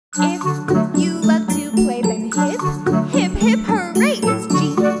If you love to play, then hip, hip, hip, hooray! It's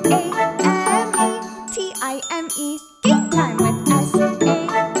G-A-M-E-T-I-M-E. Game time with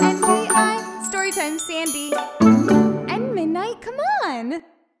S-A-N-D-I. Storytime Sandi. And Midnight, come on!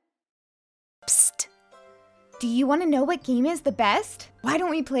 Psst! Do you want to know what game is the best? Why don't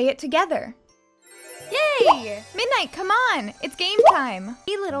we play it together? Yay! Midnight, come on! It's game time!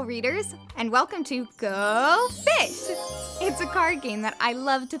 Hey, little readers, and welcome to Go Fish! It's a card game that I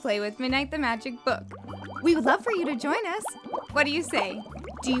love to play with Midnight the Magic Book. We would love for you to join us. What do you say?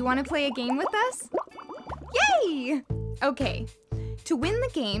 Do you want to play a game with us? Yay! Okay, to win the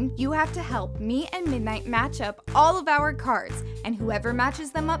game, you have to help me and Midnight match up all of our cards, and whoever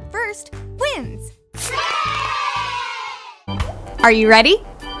matches them up first wins! Are you ready?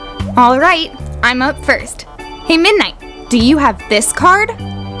 All right, I'm up first. Hey, Midnight, do you have this card?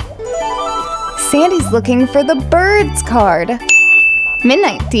 Sandi's looking for the birds card.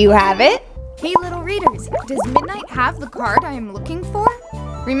 Midnight, do you have it? Hey, little readers, does Midnight have the card I am looking for?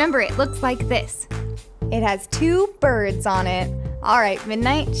 Remember, it looks like this. It has two birds on it. All right,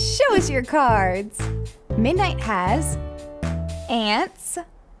 Midnight, show us your cards. Midnight has ants.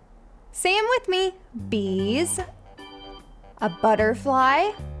 Say them with me. Bees. A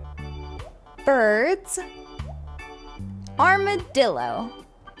butterfly. Birds. Armadillo.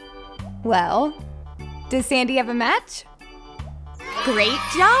 Well, does Sandi have a match? Great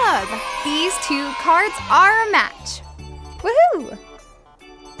job! These two cards are a match. Woohoo!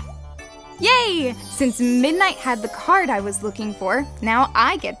 Yay! Since Midnight had the card I was looking for, now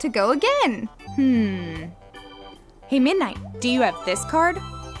I get to go again. Hey, Midnight, do you have this card?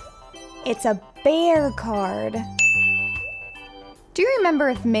 It's a bear card. Do you remember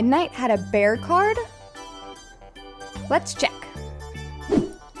if Midnight had a bear card? Let's check.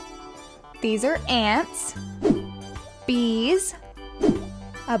 These are ants, bees,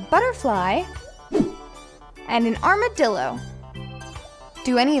 a butterfly, and an armadillo.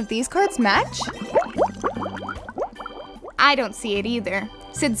 Do any of these cards match? I don't see it either.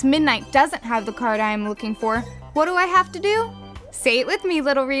 Since Midnight doesn't have the card I am looking for, what do I have to do? Say it with me,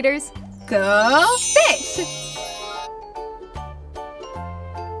 little readers. Go fish!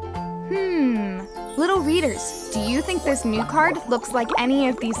 Little readers, do you think this new card looks like any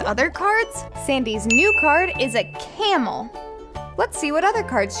of these other cards? Sandi's new card is a camel. Let's see what other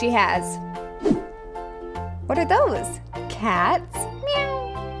cards she has. What are those? Cats,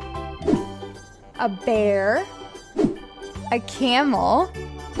 meow. A bear, a camel,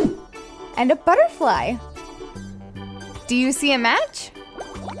 and a butterfly. Do you see a match?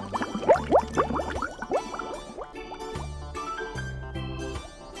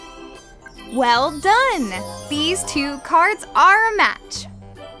 Well done! These two cards are a match.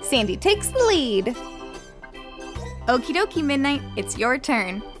 Sandi takes the lead. Okie dokie, Midnight, it's your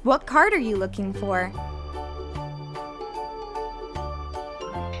turn. What card are you looking for?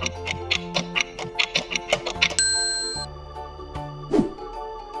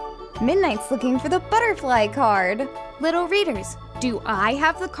 Midnight's looking for the butterfly card. Little readers, do I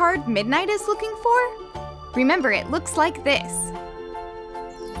have the card Midnight is looking for? Remember, it looks like this.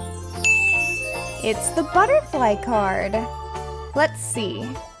 It's the butterfly card. Let's see.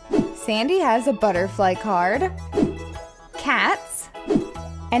 Sandi has a butterfly card, cats,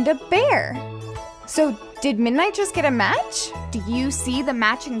 and a bear. So did Midnight just get a match? Do you see the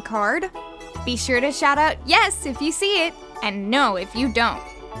matching card? Be sure to shout out yes if you see it, and no if you don't.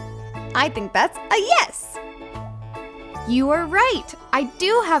 I think that's a yes. You are right. I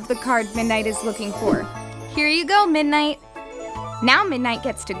do have the card Midnight is looking for. Here you go, Midnight. Now Midnight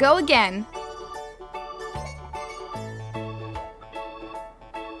gets to go again.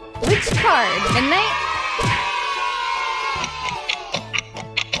 Which card, Midnight?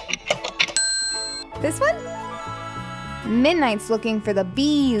 This one? Midnight's looking for the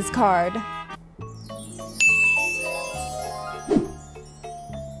bees card.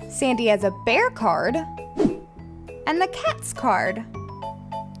 Sandi has a bear card and the cats card.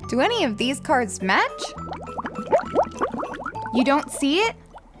 Do any of these cards match? You don't see it?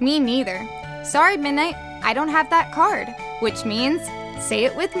 Me neither. Sorry, Midnight, I don't have that card, which means, say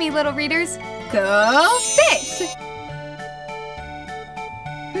it with me, little readers, go fish!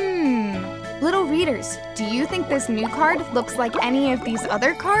 Little readers, do you think this new card looks like any of these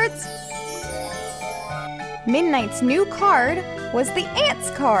other cards? Midnight's new card was the ants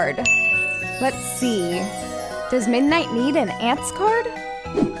card. Let's see. Does Midnight need an ants card?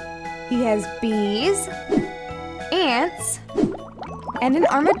 He has bees, ants, and an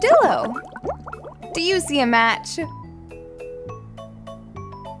armadillo. Do you see a match?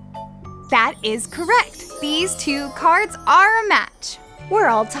 That is correct. These two cards are a match. We're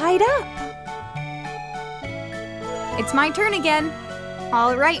all tied up. It's my turn again.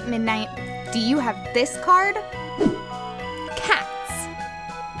 All right, Midnight. Do you have this card? Cats.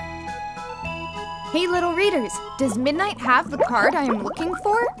 Hey, little readers. Does Midnight have the card I am looking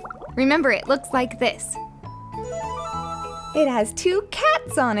for? Remember, it looks like this. It has 2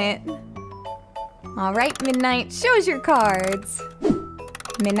 cats on it. All right, Midnight, show us your cards.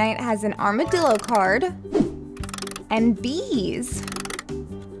 Midnight has an armadillo card and bees.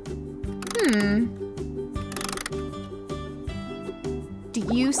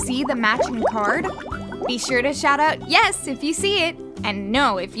 Do you see the matching card? Be sure to shout out yes if you see it, and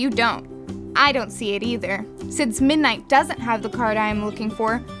no if you don't. I don't see it either. Since Midnight doesn't have the card I am looking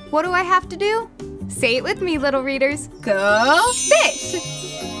for, what do I have to do? Say it with me, little readers. Go fish!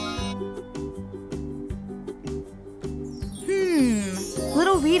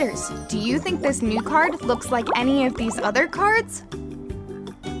 Little readers, do you think this new card looks like any of these other cards?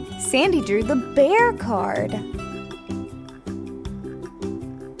 Sandy drew the bear card.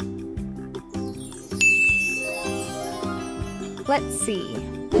 Let's see.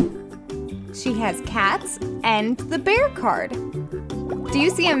 She has cats and the bear card. Do you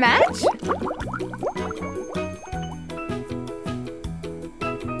see a match?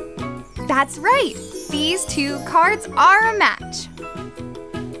 That's right! These 2 cards are a match.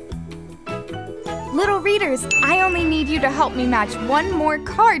 Little readers, I only need you to help me match 1 more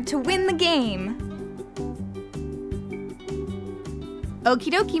card to win the game. Okie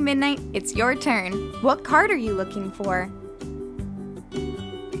dokie, Midnight, it's your turn. What card are you looking for?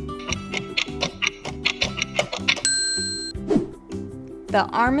 The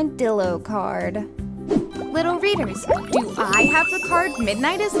Armadillo card. Little readers, do I have the card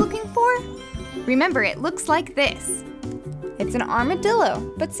Midnight is looking for? Remember, it looks like this. It's an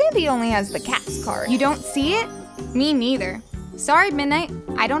armadillo, but Sandy only has the cat's card. You don't see it? Me neither. Sorry, Midnight,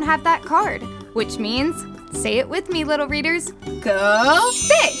 I don't have that card, which means, say it with me, little readers, go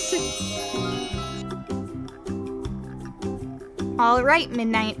fish! All right,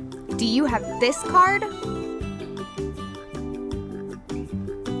 Midnight, do you have this card?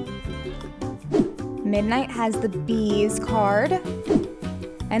 Midnight has the bees card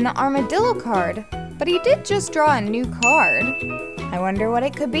and the armadillo card, but he did just draw a new card. I wonder what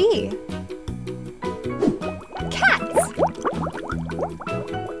it could be. Cats!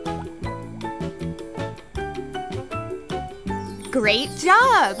 Great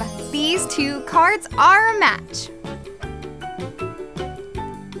job! These 2 cards are a match.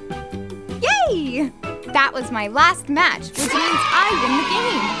 Yay! That was my last match, which means I win the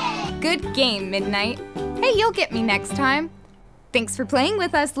game. Good game, Midnight. Hey, you'll get me next time. Thanks for playing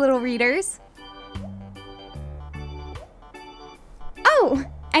with us, little readers. Oh,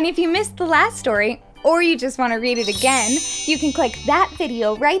 and if you missed the last story, or you just want to read it again, you can click that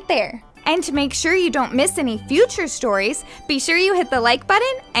video right there. And to make sure you don't miss any future stories, be sure you hit the like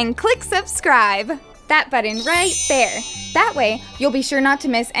button and click subscribe. That button right there. That way, you'll be sure not to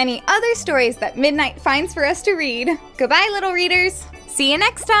miss any other stories that Midnight finds for us to read. Goodbye, little readers. See you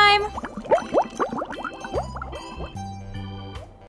next time.